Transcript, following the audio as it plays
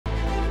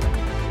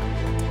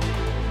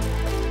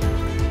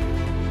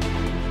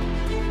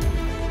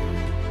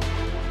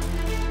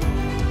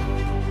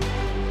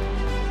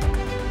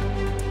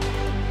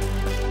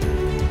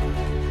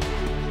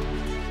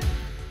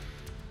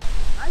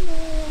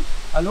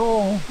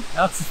Hallo,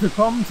 herzlich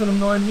willkommen zu einem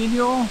neuen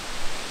Video.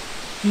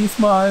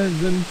 Diesmal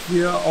sind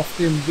wir auf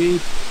dem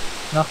Weg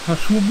nach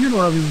Kaschubien,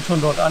 oder wir sind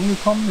schon dort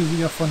angekommen. Wir sind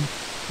ja von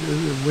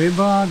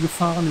Weber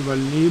gefahren über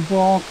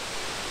Leborg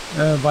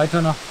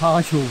weiter nach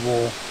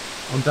Parchowo.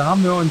 Und da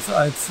haben wir uns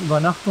als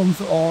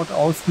Übernachtungsort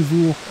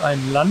ausgesucht ein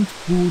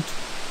Landgut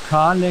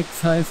Kalex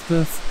heißt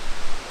es.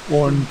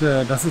 Und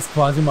das ist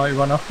quasi mal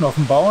Übernachten auf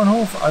dem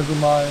Bauernhof, also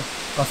mal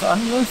was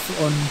anderes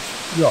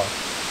und ja.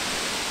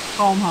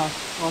 Traumhaft,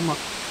 traumhaft.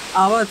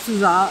 Aber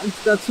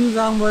dazu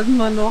sagen wollten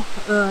wir noch,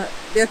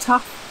 der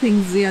Tag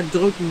fing sehr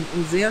drückend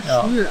und sehr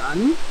schwül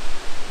an.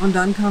 Und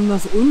dann kam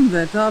das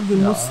Unwetter. Wir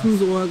mussten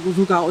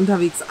sogar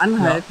unterwegs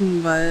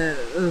anhalten, weil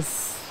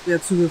es wäre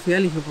zu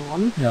gefährlich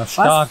geworden. Ja,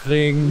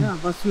 Starkregen.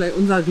 Was vielleicht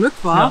unser Glück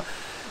war. Ja.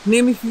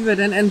 Nämlich, wie wir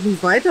dann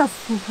endlich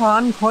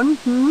weiterfahren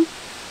konnten,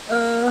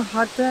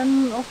 hat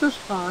dann auf der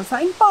Straße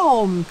ein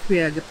Baum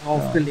quer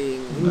drauf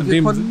gelegen. Und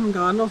wir konnten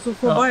gerade noch so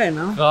vorbei.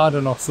 Ne?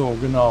 Gerade noch so,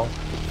 genau.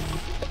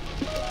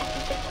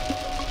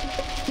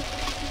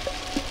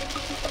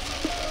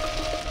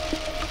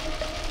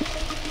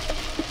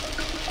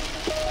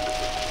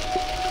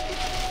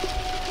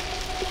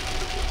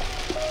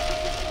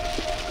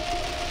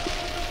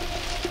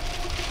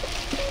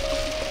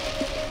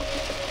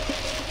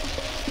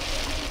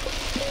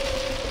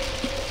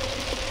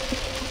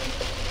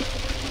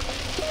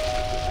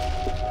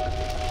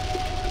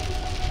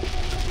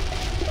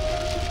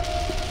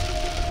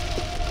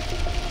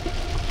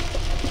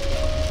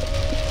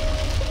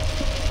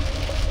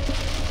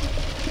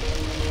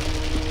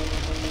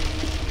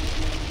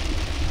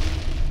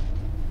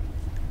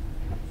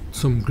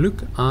 Zum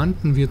Glück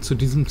ahnten wir zu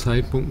diesem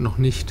Zeitpunkt noch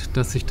nicht,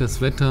 dass sich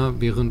das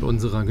Wetter während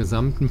unserer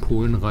gesamten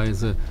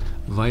Polenreise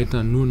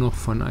weiter nur noch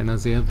von einer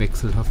sehr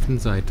wechselhaften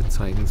Seite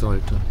zeigen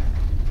sollte.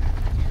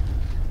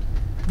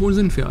 Wo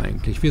sind wir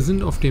eigentlich? Wir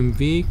sind auf dem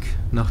Weg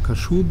nach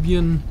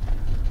Kaschubien.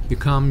 Wir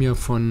kamen ja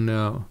von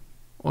der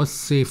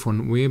Ostsee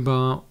von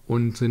Weber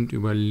und sind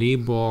über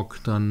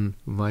Leborg dann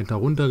weiter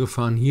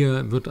runtergefahren.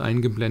 Hier wird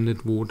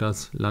eingeblendet, wo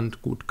das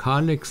Landgut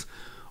Kalex,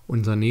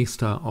 unser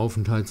nächster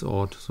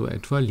Aufenthaltsort, so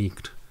etwa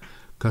liegt.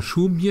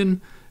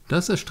 Kaschubien,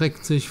 das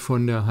erstreckt sich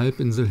von der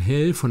Halbinsel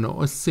Hell, von der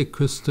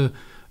Ostseeküste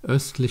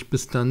östlich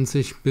bis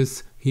Danzig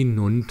bis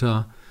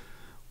hinunter.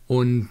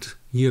 Und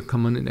hier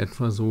kann man in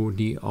etwa so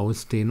die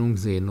Ausdehnung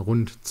sehen.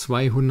 Rund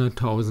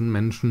 200.000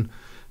 Menschen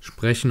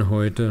sprechen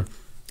heute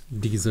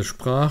diese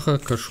Sprache.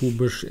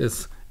 Kaschubisch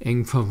ist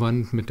eng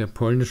verwandt mit der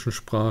polnischen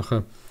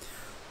Sprache.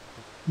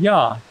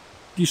 Ja,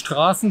 die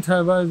Straßen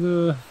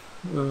teilweise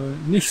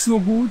nicht so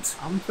gut.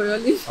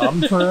 Abenteuerlich.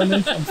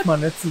 Abenteuerlich, um es mal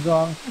nett zu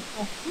sagen.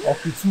 Auch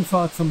die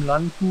Zufahrt zum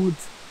Landgut.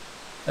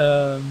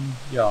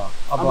 Ja,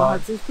 aber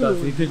da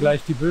seht ihr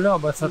gleich die Bilder,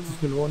 aber es hat sich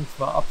gelohnt. Es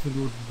war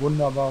absolut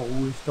wunderbar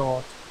ruhig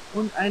dort.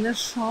 Und eine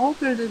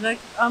Schaukel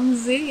direkt am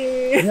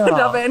See. Ja.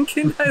 Da werden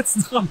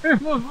Kindheitsträume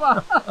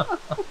wahr.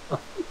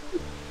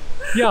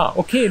 Ja,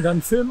 okay,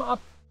 dann Film ab.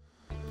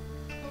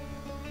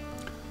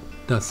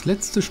 Das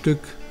letzte Stück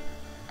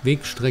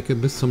Wegstrecke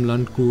bis zum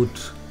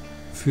Landgut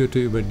führte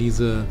über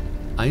diese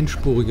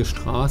einspurige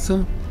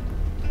Straße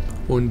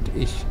und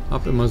ich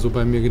habe immer so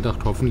bei mir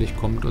gedacht, hoffentlich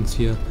kommt uns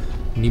hier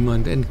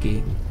niemand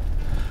entgegen.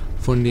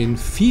 Von den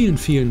vielen,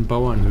 vielen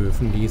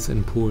Bauernhöfen, die es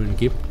in Polen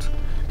gibt,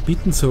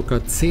 bieten ca.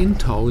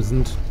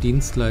 10.000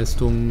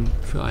 Dienstleistungen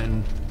für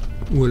einen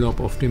Urlaub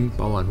auf dem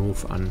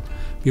Bauernhof an.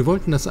 Wir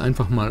wollten das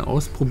einfach mal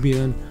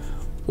ausprobieren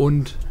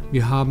und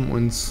wir haben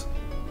uns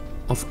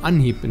auf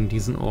Anhieb in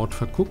diesen Ort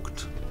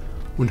verguckt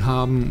und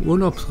haben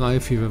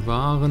urlaubsreif, wie wir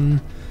waren,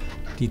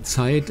 die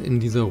Zeit in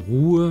dieser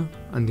Ruhe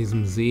an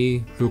diesem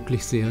See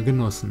wirklich sehr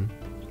genossen.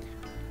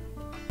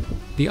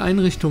 Die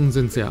Einrichtungen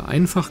sind sehr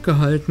einfach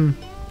gehalten.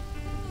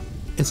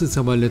 Es ist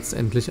aber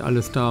letztendlich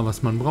alles da,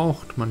 was man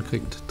braucht. Man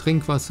kriegt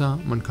Trinkwasser,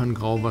 man kann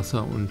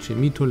Grauwasser und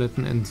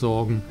Chemietoiletten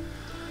entsorgen.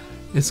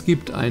 Es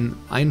gibt ein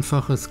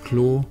einfaches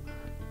Klo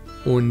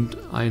und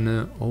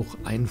eine auch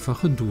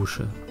einfache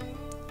Dusche.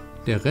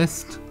 Der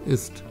Rest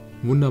ist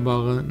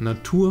wunderbare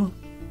Natur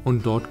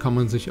und dort kann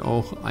man sich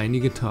auch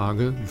einige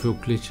Tage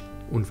wirklich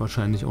und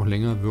wahrscheinlich auch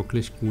länger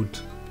wirklich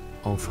gut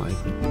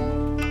aufhalten.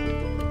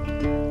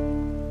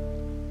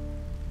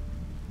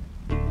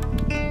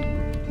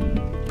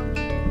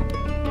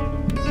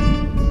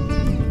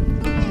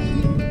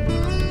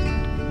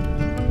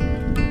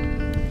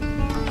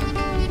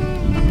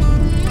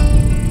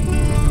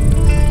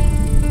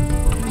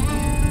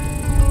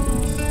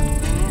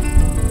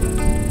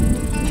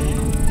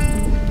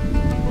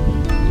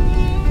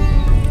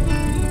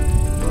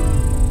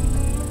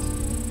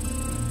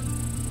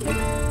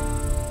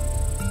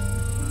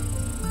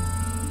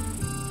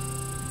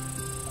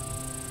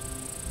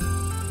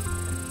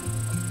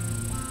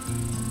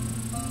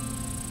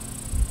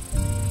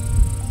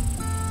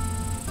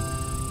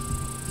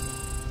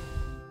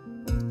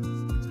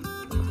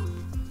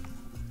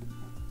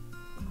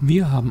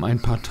 Wir haben ein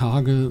paar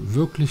Tage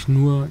wirklich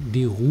nur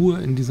die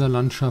Ruhe in dieser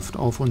Landschaft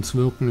auf uns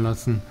wirken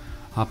lassen,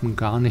 haben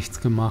gar nichts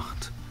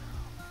gemacht,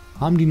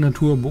 haben die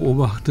Natur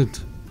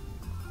beobachtet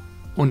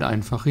und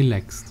einfach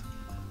relaxed.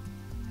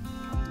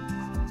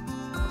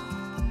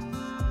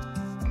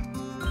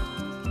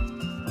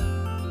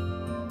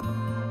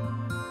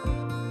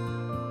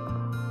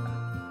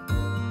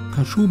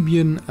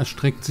 Kaschubien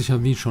erstreckt sich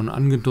ja wie schon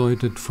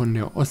angedeutet von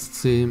der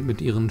Ostsee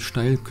mit ihren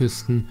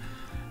Steilküsten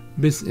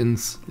bis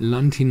ins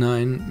Land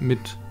hinein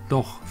mit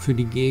doch für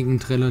die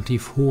Gegend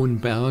relativ hohen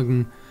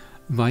Bergen,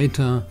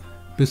 weiter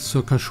bis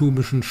zur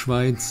kaschubischen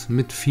Schweiz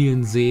mit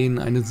vielen Seen,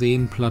 eine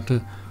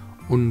Seenplatte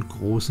und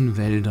großen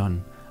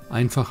Wäldern.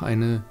 Einfach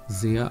eine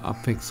sehr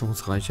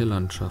abwechslungsreiche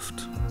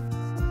Landschaft.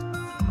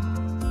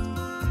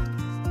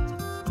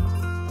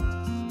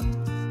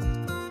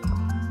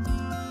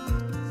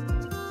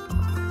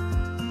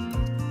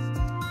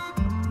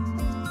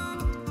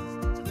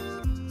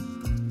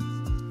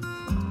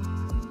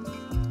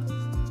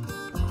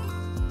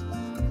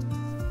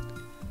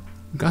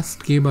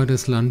 Gastgeber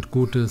des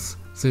Landgutes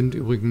sind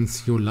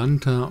übrigens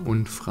Jolanta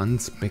und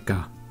Franz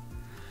Becker.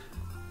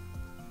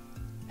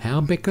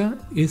 Herr Becker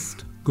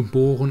ist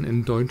geboren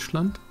in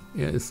Deutschland,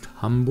 er ist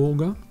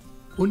Hamburger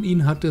und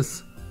ihn hat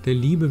es der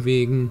Liebe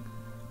wegen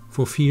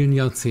vor vielen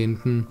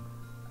Jahrzehnten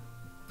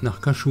nach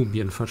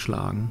Kaschubien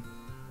verschlagen.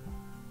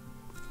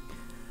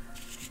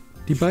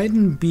 Die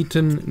beiden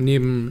bieten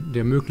neben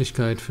der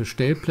Möglichkeit für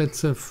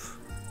Stellplätze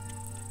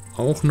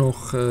auch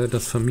noch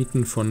das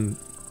Vermieten von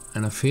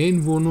einer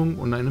Ferienwohnung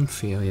und einem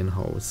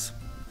Ferienhaus.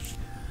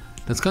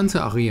 Das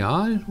ganze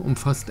Areal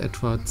umfasst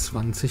etwa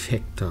 20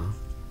 Hektar.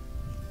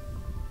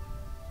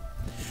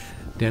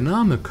 Der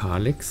Name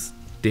Kalex,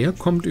 der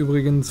kommt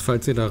übrigens,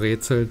 falls ihr da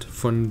rätselt,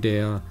 von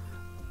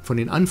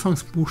den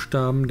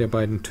Anfangsbuchstaben der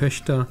beiden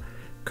Töchter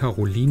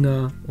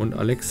Carolina und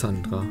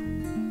Alexandra.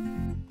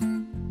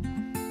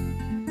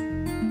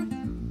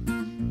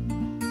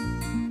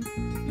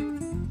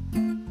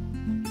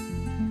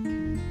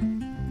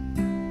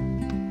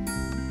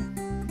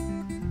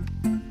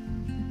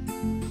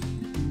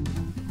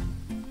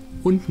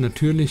 Und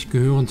natürlich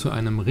gehören zu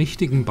einem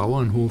richtigen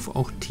Bauernhof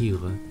auch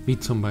Tiere, wie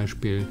zum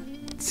Beispiel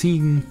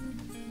Ziegen,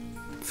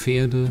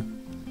 Pferde,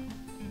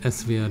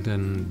 es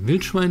werden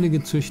Wildschweine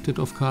gezüchtet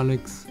auf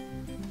Kalex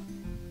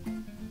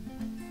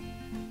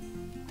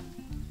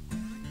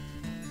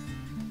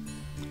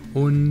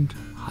und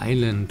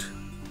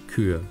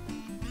Highland-Kühe.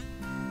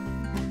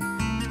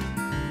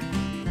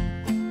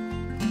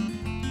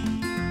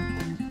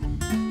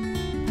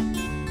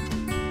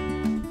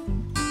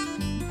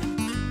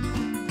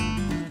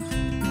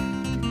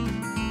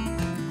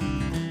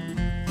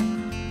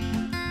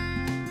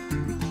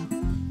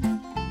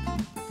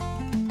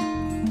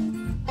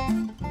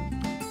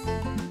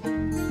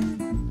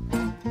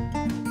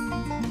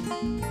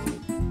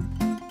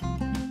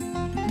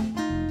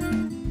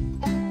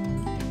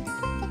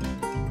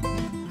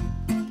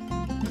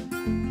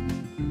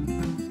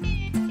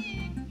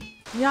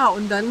 Ja,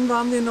 und dann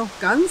waren wir noch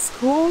ganz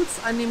kurz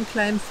an dem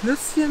kleinen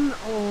Flüsschen.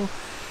 Oh.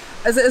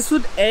 Also es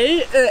wird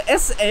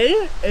SL,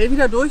 L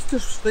wieder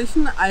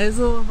durchgestrichen,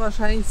 also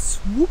wahrscheinlich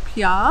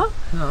Swoopja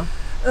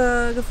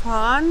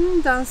gefahren.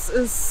 Das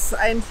ist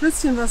ein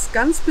Flüsschen, was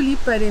ganz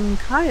beliebt bei den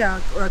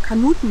Kajak oder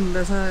Kanuten,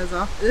 besser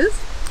gesagt, ist.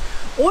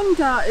 Und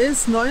da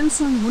ist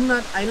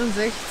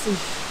 1961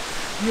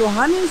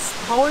 Johannes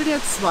Paul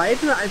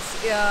II., als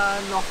er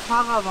noch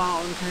Pfarrer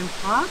war und kein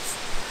Papst,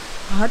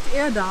 hat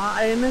er da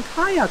eine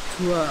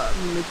Kajaktour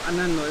mit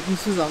anderen Leuten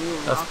zusammen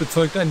gemacht. Das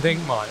bezeugt ein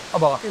Denkmal.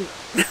 Aber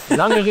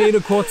lange Rede,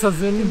 kurzer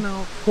Sinn.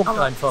 Genau. Guckt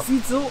aber einfach.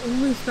 Sieht so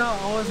urig da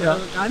aus. Ja.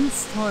 Also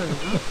ganz toll.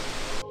 Ne?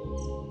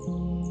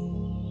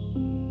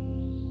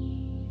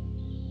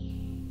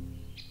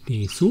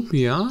 Die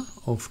Swoopja,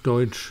 auf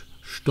Deutsch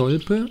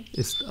Stolpe,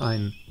 ist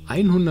ein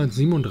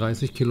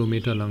 137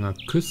 Kilometer langer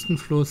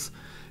Küstenfluss,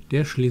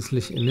 der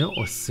schließlich in der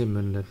Ostsee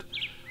mündet.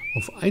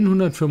 Auf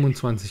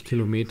 125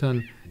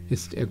 Kilometern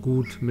ist er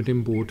gut mit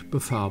dem Boot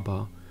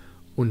befahrbar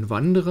und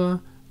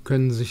Wanderer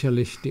können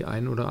sicherlich die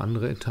ein oder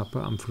andere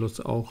Etappe am Fluss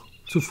auch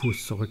zu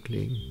Fuß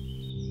zurücklegen.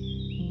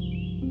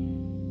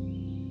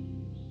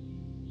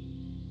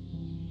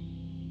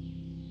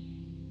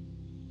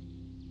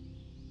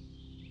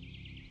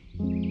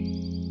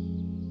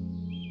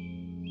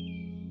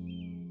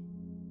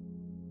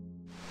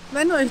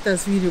 Wenn euch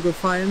das Video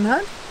gefallen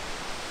hat,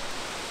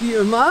 wie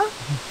immer,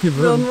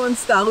 würden wir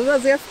uns darüber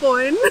sehr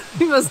freuen,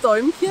 über das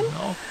Däumchen.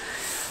 Genau.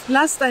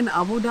 Lasst ein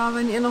Abo da,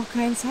 wenn ihr noch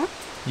keins habt.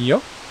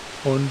 Ja,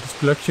 und das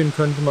Glöckchen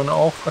könnte man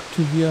auch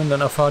aktivieren, dann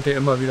erfahrt ihr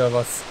immer wieder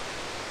was,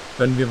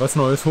 wenn wir was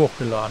Neues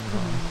hochgeladen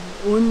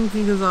haben. Und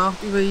wie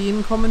gesagt, über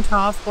jeden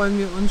Kommentar freuen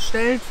wir uns,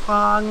 stellt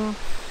Fragen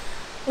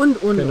und.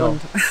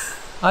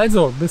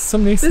 Also, bis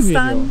zum nächsten Video.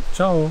 Dann.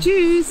 Ciao.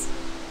 Tschüss.